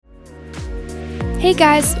Hey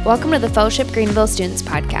guys, welcome to the Fellowship Greenville Students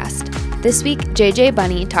Podcast. This week, JJ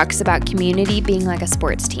Bunny talks about community being like a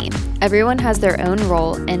sports team. Everyone has their own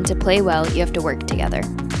role, and to play well, you have to work together.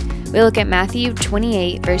 We look at Matthew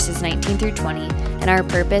 28, verses 19 through 20, and our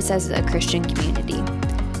purpose as a Christian community.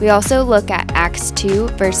 We also look at Acts 2,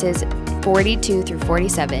 verses 42 through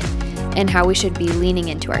 47, and how we should be leaning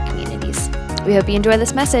into our communities. We hope you enjoy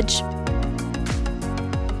this message.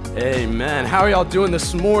 Amen. How are y'all doing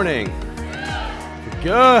this morning?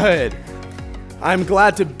 Good. I'm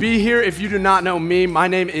glad to be here. If you do not know me, my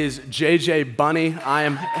name is JJ Bunny.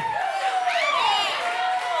 I'm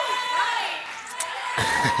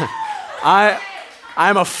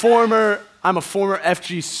a former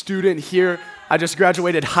FG student here. I just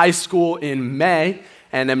graduated high school in May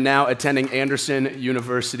and am now attending Anderson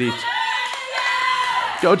University.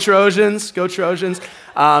 Go Trojans, go Trojans,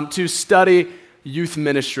 to study youth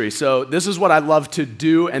ministry. So this is what I love to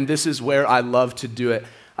do, and this is where I love to do it.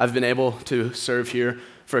 I've been able to serve here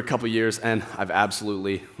for a couple years, and I've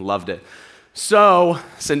absolutely loved it. So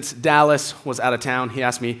since Dallas was out of town, he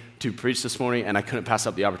asked me to preach this morning, and I couldn't pass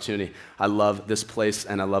up the opportunity. I love this place,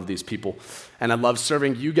 and I love these people, and I love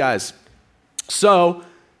serving you guys. So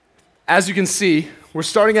as you can see, we're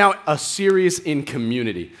starting out a series in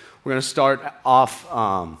community. We're going to start off,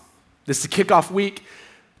 this is the kickoff week,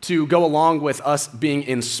 to go along with us being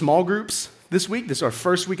in small groups this week. This is our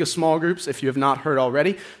first week of small groups, if you have not heard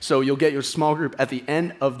already. So you'll get your small group at the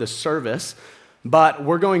end of the service. But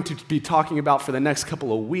we're going to be talking about for the next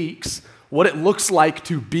couple of weeks what it looks like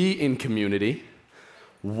to be in community,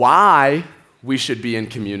 why we should be in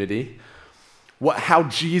community, how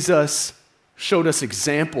Jesus showed us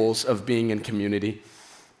examples of being in community,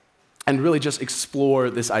 and really just explore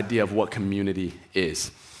this idea of what community is.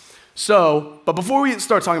 So, but before we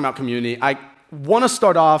start talking about community, I want to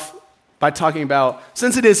start off by talking about,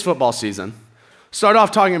 since it is football season, start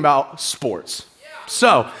off talking about sports.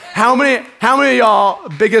 So, how many of y'all,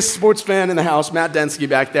 biggest sports fan in the house, Matt Densky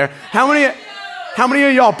back there, how many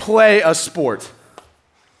of y'all play a sport?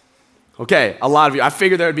 Okay, a lot of you. I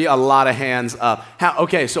figured there would be a lot of hands up.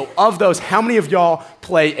 So of those, how many of y'all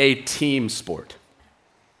play a team sport?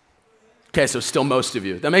 Okay, so still most of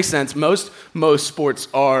you. That makes sense. Most sports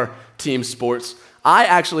are team sports. I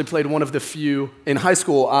actually played one of the few, in high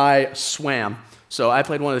school I swam, so I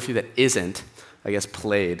played one of the few that isn't, I guess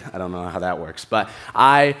played, I don't know how that works, but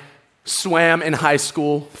I swam in high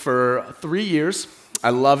school for 3 years. I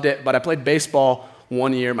loved it, but I played baseball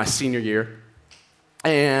 1 year, my senior year,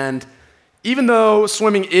 and even though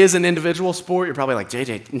swimming is an individual sport, you're probably like,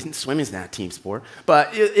 JJ, swimming's not a team sport. But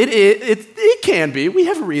it can be. We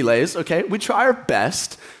have relays, okay? We try our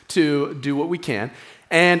best to do what we can.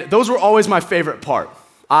 And those were always my favorite part.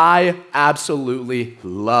 I absolutely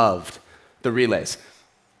loved the relays.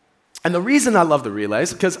 And the reason I love the relays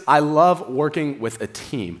is because I love working with a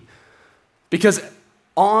team. Because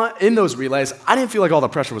in those relays, I didn't feel like all the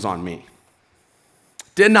pressure was on me.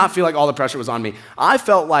 Did not feel like all the pressure was on me. I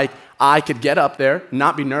felt like I could get up there,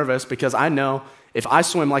 not be nervous, because I know if I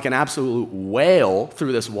swim like an absolute whale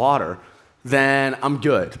through this water, then I'm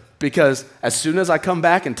good. Because as soon as I come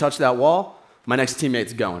back and touch that wall, my next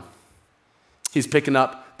teammate's going. He's picking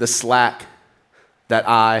up the slack that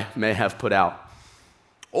I may have put out.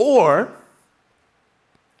 Or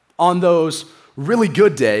on those really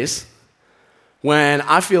good days, when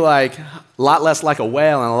I feel like a lot less like a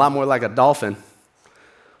whale and a lot more like a dolphin,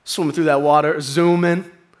 swimming through that water, zooming,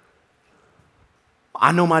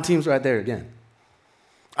 I know my team's right there again.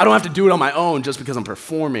 I don't have to do it on my own just because I'm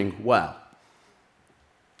performing well.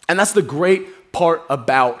 And that's the great part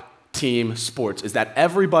about team sports, is that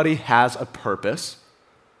everybody has a purpose,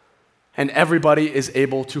 and everybody is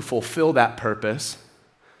able to fulfill that purpose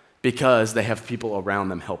because they have people around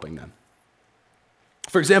them helping them.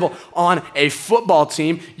 For example, on a football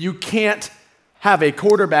team, you can't have a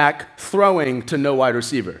quarterback throwing to no wide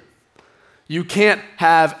receiver. You can't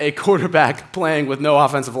have a quarterback playing with no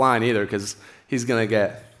offensive line either, because he's gonna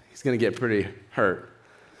get pretty hurt.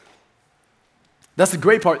 That's the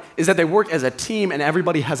great part, is that they work as a team and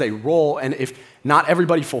everybody has a role, and if not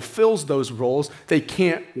everybody fulfills those roles, they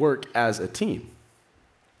can't work as a team.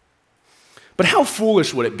 But how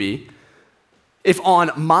foolish would it be if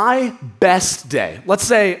on my best day, let's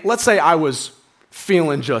say I was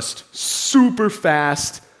feeling just super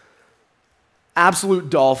fast, absolute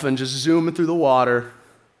dolphin, just zooming through the water.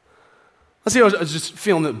 Let's say I was just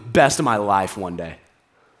feeling the best of my life one day.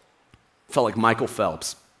 Felt like Michael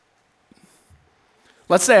Phelps.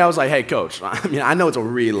 Let's say I was like, hey, coach, I know it's a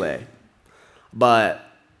relay, but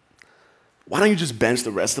why don't you just bench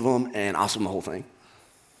the rest of them and I'll swim the whole thing?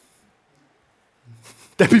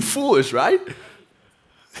 That'd be foolish, right?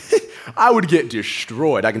 I would get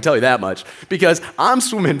destroyed, I can tell you that much, because I'm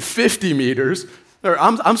swimming 50 meters, or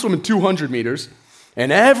I'm swimming 200 meters,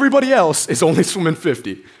 and everybody else is only swimming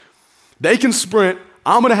 50. They can sprint,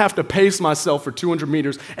 I'm gonna have to pace myself for 200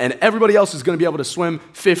 meters, and everybody else is gonna be able to swim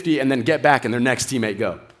 50 and then get back and their next teammate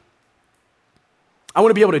go. I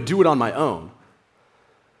wanna be able to do it on my own.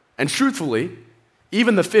 And truthfully,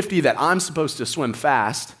 even the 50 that I'm supposed to swim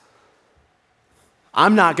fast,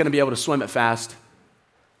 I'm not gonna be able to swim it fast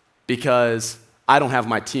because I don't have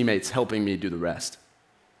my teammates helping me do the rest.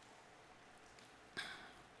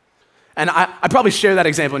 And I probably share that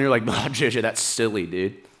example and you're like, oh, JJ, that's silly,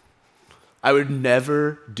 dude. I would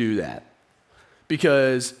never do that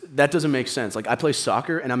because that doesn't make sense. Like I play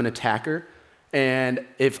soccer and I'm an attacker, and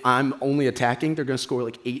if I'm only attacking, they're gonna score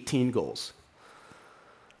like 18 goals.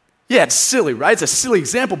 Yeah, it's silly, right? It's a silly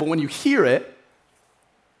example, but when you hear it,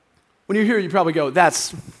 you probably go,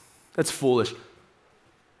 that's foolish.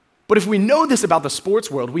 But if we know this about the sports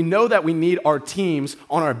world, we know that we need our teams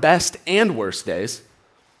on our best and worst days,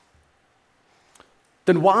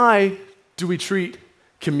 then why do we treat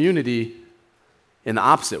community in the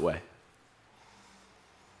opposite way?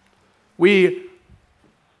 We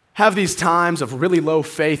have these times of really low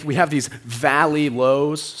faith. We have these valley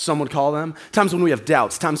lows, some would call them. Times when we have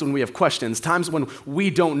doubts, times when we have questions, times when we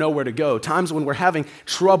don't know where to go, times when we're having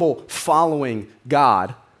trouble following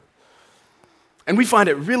God. And we find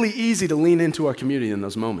it really easy to lean into our community in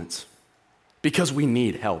those moments because we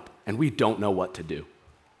need help and we don't know what to do.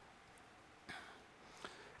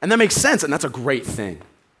 And that makes sense, and that's a great thing.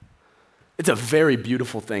 It's a very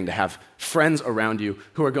beautiful thing to have friends around you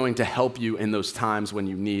who are going to help you in those times when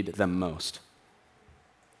you need them most.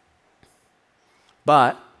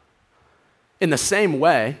 But in the same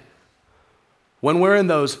way, when we're in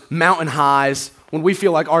those mountain highs, when we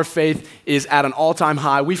feel like our faith is at an all-time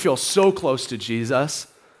high, we feel so close to Jesus.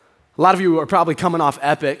 A lot of you are probably coming off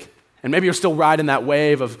Epic, and maybe you're still riding that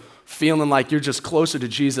wave of feeling like you're just closer to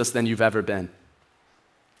Jesus than you've ever been.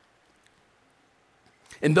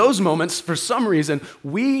 In those moments, for some reason,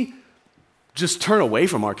 we just turn away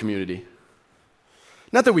from our community.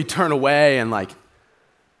 Not that we turn away and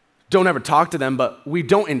don't ever talk to them, but we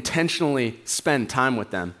don't intentionally spend time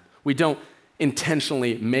with them. We don't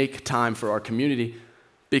intentionally make time for our community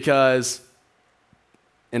because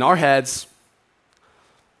in our heads,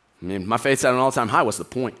 my faith's at an all-time high. What's the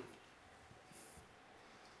point?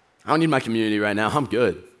 I don't need my community right now. I'm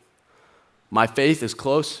good. My faith is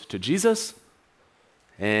close to Jesus.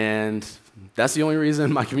 And that's the only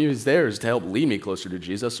reason my community is there, is to help lead me closer to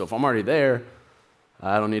Jesus. So if I'm already there,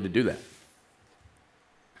 I don't need to do that.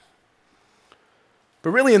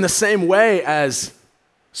 But really, in the same way as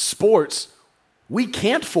sports, we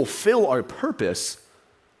can't fulfill our purpose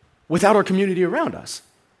without our community around us.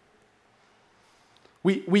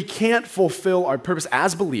 We can't fulfill our purpose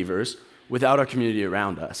as believers without our community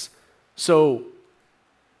around us. So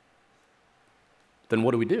then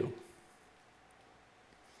what do?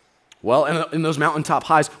 Well, in those mountaintop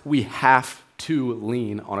highs, we have to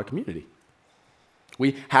lean on our community.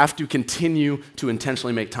 We have to continue to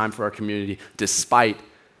intentionally make time for our community despite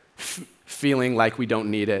feeling like we don't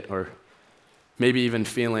need it, or maybe even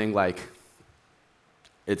feeling like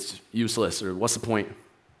it's useless, or what's the point?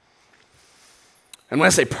 And when I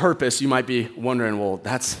say purpose, you might be wondering, well,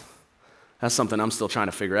 that's something I'm still trying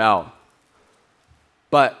to figure out.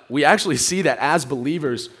 But we actually see that as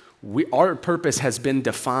believers, our purpose has been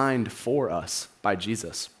defined for us by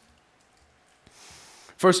Jesus.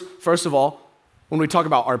 First of all, when we talk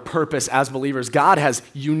about our purpose as believers, God has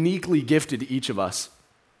uniquely gifted each of us.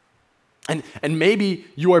 And maybe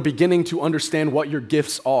you are beginning to understand what your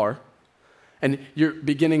gifts are, and you're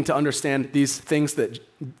beginning to understand these things that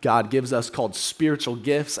God gives us called spiritual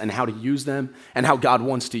gifts and how to use them and how God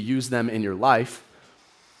wants to use them in your life.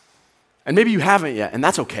 And maybe you haven't yet, and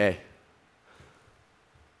that's okay.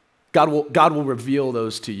 God will reveal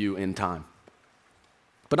those to you in time.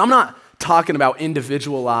 But I'm not talking about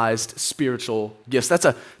individualized spiritual gifts. That's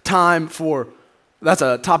a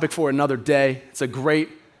topic for another day. It's a great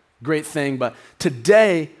thing. But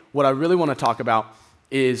today, what I really want to talk about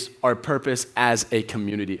is our purpose as a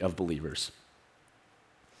community of believers.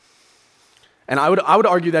 And I would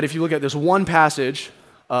argue that if you look at this one passage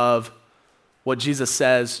of what Jesus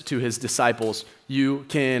says to his disciples, you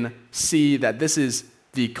can see that this is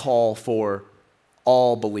the call for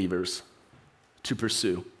all believers to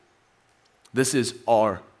pursue. This is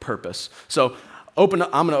our purpose. So I'm going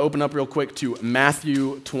to open up real quick to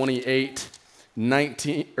Matthew 28,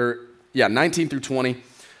 19 through 20.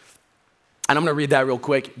 And I'm going to read that real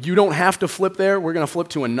quick. You don't have to flip there. We're going to flip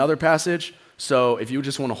to another passage. So if you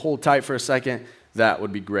just want to hold tight for a second, that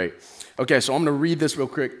would be great. Okay, so I'm going to read this real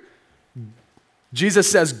quick.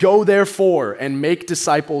 Jesus says, "Go therefore and make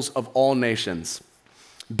disciples of all nations,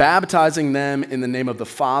 baptizing them in the name of the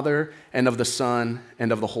Father and of the Son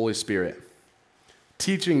and of the Holy Spirit,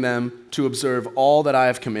 teaching them to observe all that I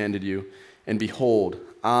have commanded you, and behold,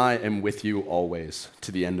 I am with you always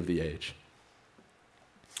to the end of the age."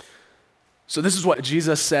 So this is what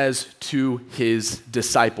Jesus says to his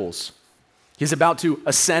disciples. He's about to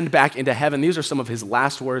ascend back into heaven. These are some of his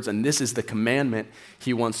last words, and this is the commandment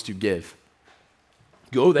he wants to give.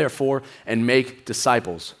 Go therefore and make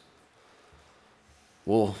disciples.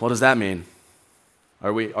 Well, what does that mean?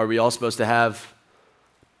 Are we all supposed to have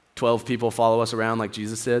 12 people follow us around like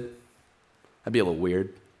Jesus did? That'd be a little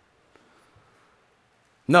weird.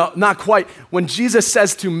 No, not quite. When Jesus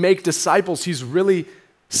says to make disciples, he's really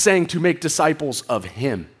saying to make disciples of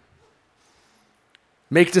him.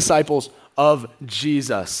 Make disciples of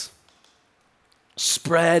Jesus.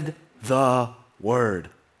 Spread the word.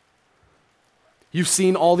 You've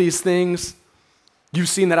seen all these things. You've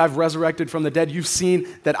seen that I've resurrected from the dead. You've seen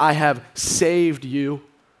that I have saved you.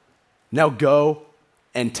 Now go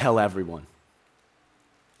and tell everyone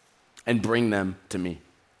and bring them to me.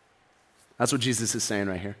 That's what Jesus is saying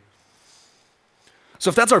right here. So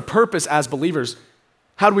if that's our purpose as believers,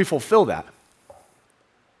 how do we fulfill that?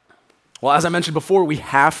 Well, as I mentioned before, we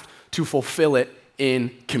have to fulfill it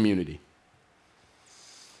in community.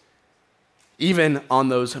 Even on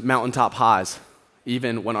those mountaintop highs,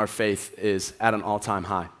 even when our faith is at an all-time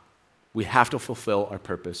high, we have to fulfill our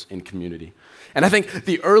purpose in community. And I think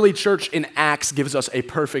the early church in Acts gives us a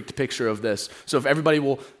perfect picture of this. So if everybody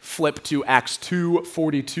will flip to Acts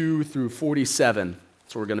 2:42 through 47,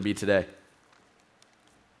 that's where we're going to be today.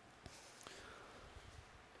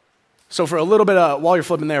 So for a little bit of, while you're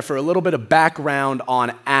flipping there, for a little bit of background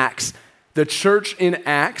on Acts, the church in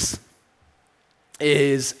Acts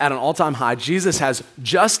is at an all-time high. Jesus has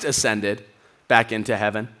just ascended back into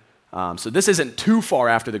heaven. So this isn't too far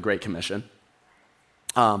after the Great Commission.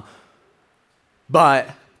 But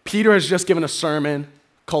Peter has just given a sermon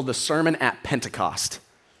called the Sermon at Pentecost.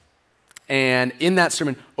 And in that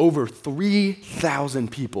sermon, over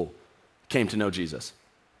 3,000 people came to know Jesus.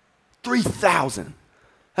 3,000.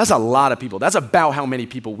 That's a lot of people. That's about how many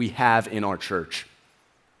people we have in our church.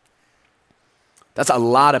 That's a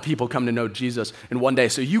lot of people come to know Jesus in one day.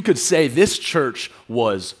 So you could say this church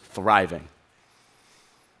was thriving.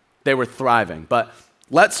 They were thriving. But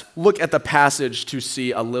let's look at the passage to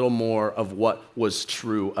see a little more of what was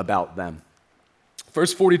true about them.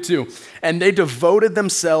 Verse 42, "And they devoted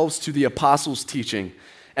themselves to the apostles' teaching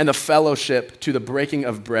and the fellowship, to the breaking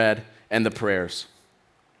of bread and the prayers."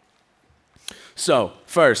 So,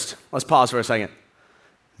 first, let's pause for a second.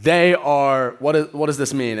 They are, what does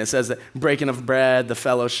this mean? It says that breaking of bread, the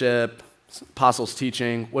fellowship, apostles'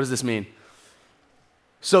 teaching. What does this mean?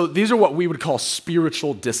 So these are what we would call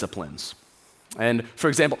spiritual disciplines. And for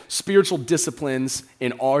example, spiritual disciplines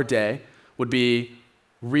in our day would be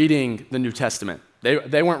reading the New Testament.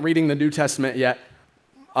 They weren't reading the New Testament yet,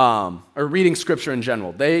 or reading Scripture in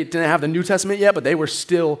general. They didn't have the New Testament yet, but they were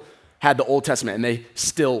still had the Old Testament, and they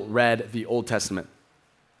still read the Old Testament.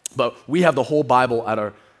 But we have the whole Bible at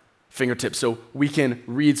our fingertips, so we can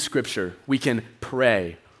read Scripture, we can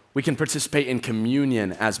pray, we can participate in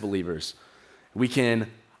communion as believers, we can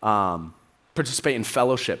participate in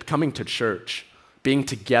fellowship, coming to church, being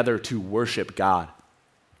together to worship God.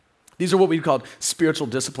 These are what we call spiritual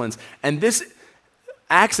disciplines, and this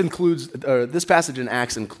passage in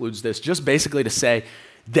Acts includes this, just basically to say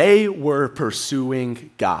they were pursuing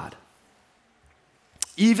God.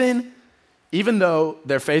 Even though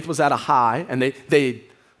their faith was at a high and they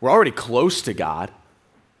were already close to God,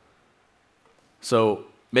 so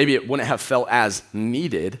maybe it wouldn't have felt as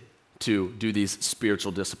needed to do these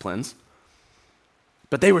spiritual disciplines,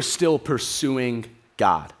 but they were still pursuing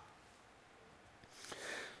God.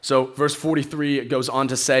 So verse 43, it goes on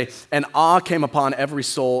to say, "And awe came upon every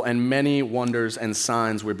soul, and many wonders and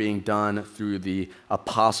signs were being done through the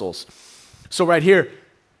apostles." So right here,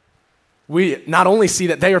 we not only see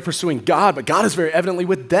that they are pursuing God, but God is very evidently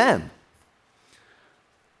with them.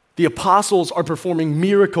 The apostles are performing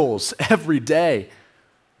miracles every day,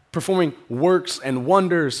 performing works and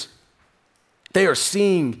wonders. They are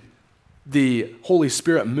seeing the Holy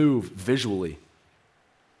Spirit move visually.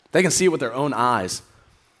 They can see it with their own eyes.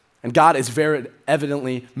 And God is very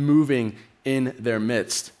evidently moving in their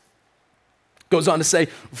midst. Goes on to say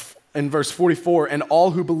in verse 44, "And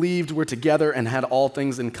all who believed were together and had all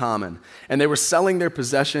things in common. And they were selling their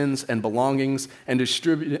possessions and belongings and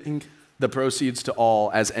distributing the proceeds to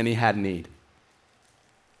all as any had need."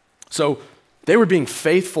 So They were being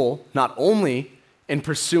faithful not only in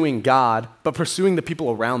pursuing God, but pursuing the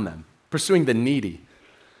people around them, pursuing the needy,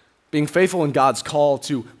 being faithful in God's call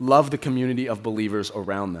to love the community of believers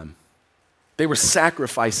around them. They were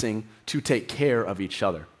sacrificing to take care of each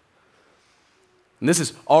other. And this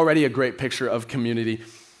is already a great picture of community,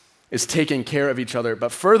 is taking care of each other.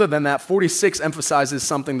 But further than that, 46 emphasizes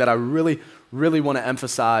something that I really want to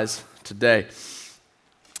emphasize today.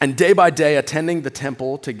 And day by day, attending the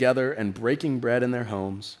temple together and breaking bread in their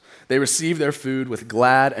homes, they received their food with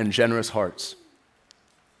glad and generous hearts.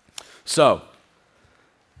 So,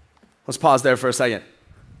 let's pause there for a second.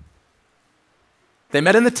 They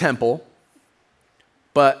met in the temple,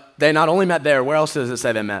 but they not only met there, where else does it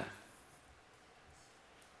say they met?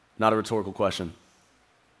 Not a rhetorical question.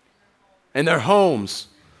 In their homes.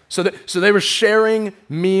 So they were sharing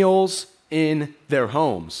meals in their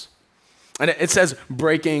homes. And it says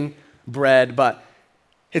breaking bread, but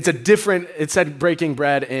it said breaking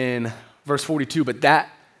bread in verse 42, but that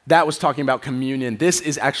was talking about communion. This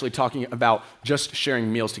is actually talking about just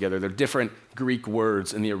sharing meals together. They're different Greek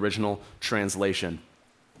words in the original translation.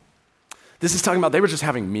 This is talking about they were just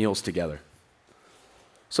having meals together.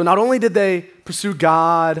 So not only did they pursue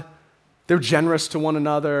God, they were generous to one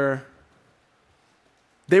another,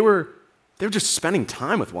 they were just spending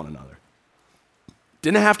time with one another.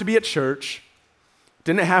 Didn't have to be at church.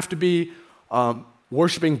 Didn't have to be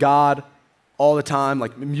worshiping God all the time,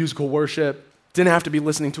 like musical worship. Didn't have to be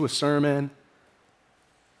listening to a sermon.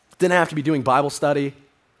 Didn't have to be doing Bible study.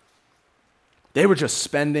 They were just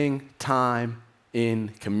spending time in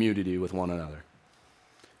community with one another,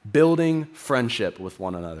 building friendship with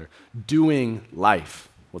one another, doing life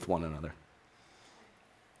with one another.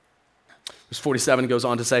 Verse 47 goes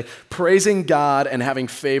on to say, praising God and having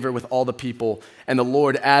favor with all the people, and the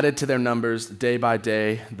Lord added to their numbers day by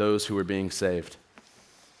day those who were being saved.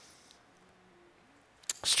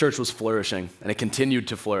 This church was flourishing, and it continued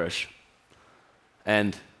to flourish.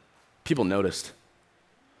 And people noticed.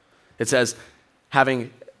 It says,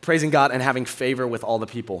 praising God and having favor with all the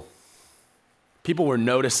people. People were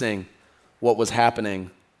noticing what was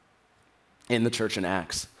happening in the church in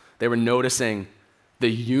Acts. They were noticing the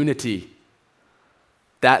unity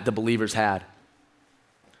that the believers had,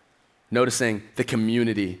 noticing the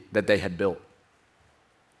community that they had built.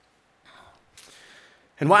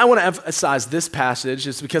 And why I want to emphasize this passage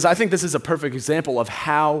is because I think this is a perfect example of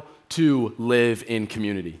how to live in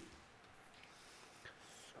community.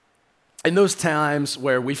 In those times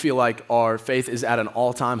where we feel like our faith is at an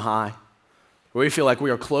all-time high, where we feel like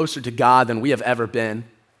we are closer to God than we have ever been,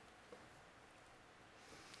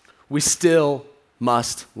 we still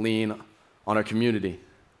must lean on our community.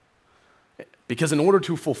 Because in order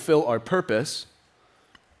to fulfill our purpose,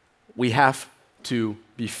 we have to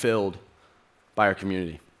be filled by our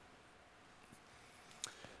community.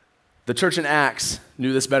 The church in Acts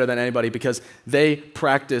knew this better than anybody because they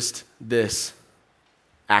practiced this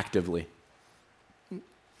actively.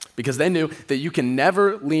 Because they knew that you can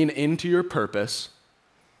never lean into your purpose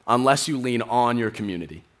unless you lean on your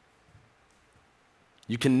community.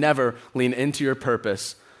 You can never lean into your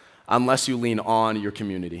purpose unless you lean on your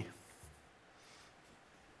community.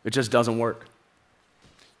 It just doesn't work.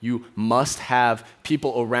 You must have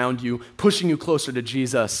people around you pushing you closer to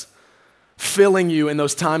Jesus, filling you in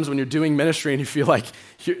those times when you're doing ministry and you feel like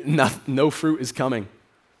no fruit is coming.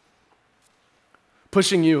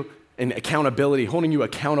 Pushing you in accountability, holding you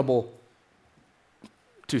accountable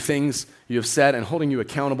to things you have said and holding you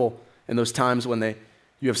accountable in those times when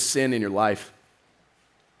you have sin in your life.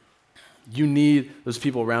 You need those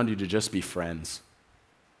people around you to just be friends.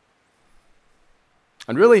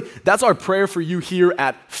 And really, that's our prayer for you here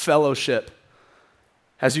at Fellowship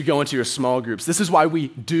as you go into your small groups. This is why we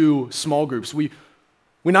do small groups. We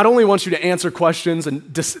not only want you to answer questions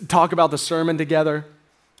and just talk about the sermon together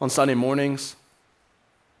on Sunday mornings.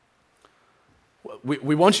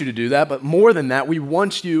 We want you to do that, but more than that, we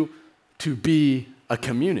want you to be a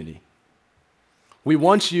community. We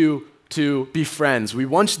want you to be friends. We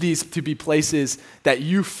want these to be places that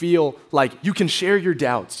you feel like you can share your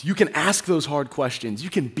doubts. You can ask those hard questions. You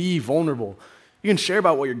can be vulnerable. You can share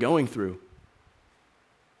about what you're going through.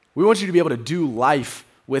 We want you to be able to do life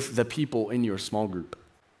with the people in your small group.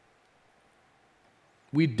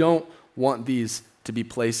 We don't want these to be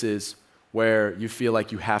places where you feel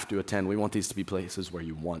like you have to attend. We want these to be places where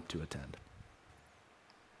you want to attend.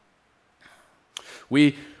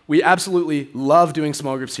 We absolutely love doing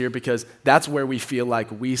small groups here because that's where we feel like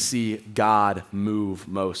we see God move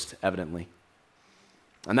most evidently.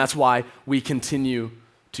 And that's why we continue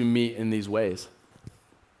to meet in these ways.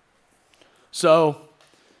 So,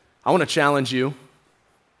 I want to challenge you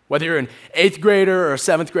Whether you're an 8th grader or a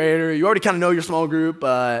 7th grader, you already kind of know your small group,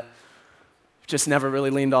 but just never really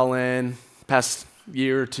leaned all in. Past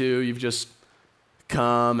year or two, you've just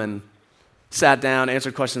come and sat down,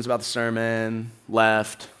 answered questions about the sermon,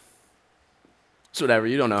 left. So whatever,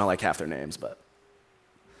 you don't know like half their names, but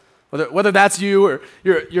whether that's you or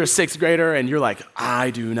you're a 6th grader and you're like,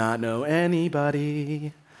 I do not know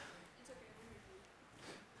anybody.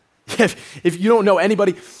 If you don't know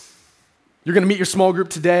anybody, you're going to meet your small group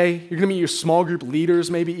today. You're going to meet your small group leaders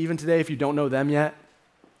maybe even today if you don't know them yet.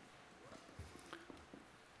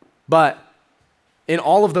 But in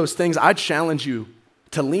all of those things, I challenge you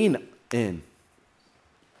to lean in.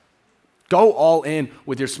 Go all in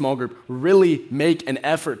with your small group. Really make an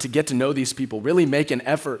effort to get to know these people. Really make an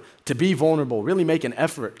effort to be vulnerable. Really make an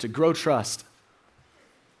effort to grow trust.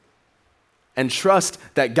 And trust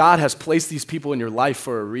that God has placed these people in your life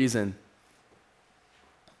for a reason.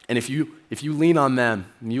 And if you lean on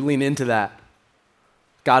them and you lean into that,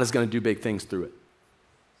 God is going to do big things through it.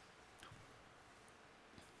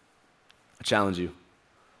 I challenge you.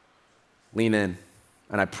 Lean in,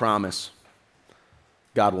 and I promise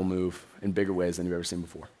God will move in bigger ways than you've ever seen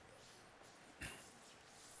before.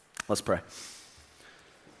 Let's pray.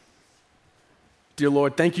 Dear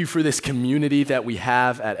Lord, thank you for this community that we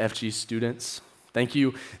have at FG Students. Thank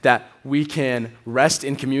you that we can rest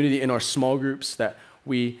in community in our small groups, that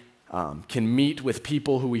we can meet with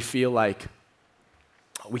people who we feel like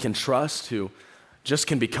we can trust, who just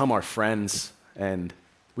can become our friends, and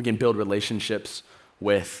we can build relationships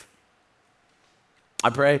with. I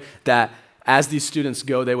pray that as these students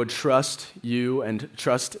go, they would trust you and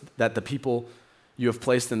trust that the people you have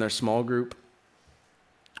placed in their small group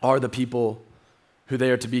are the people who they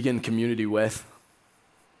are to begin community with.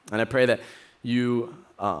 And I pray that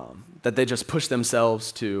that they just push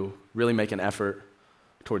themselves to really make an effort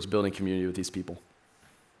towards building community with these people.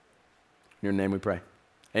 In your name we pray.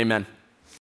 Amen.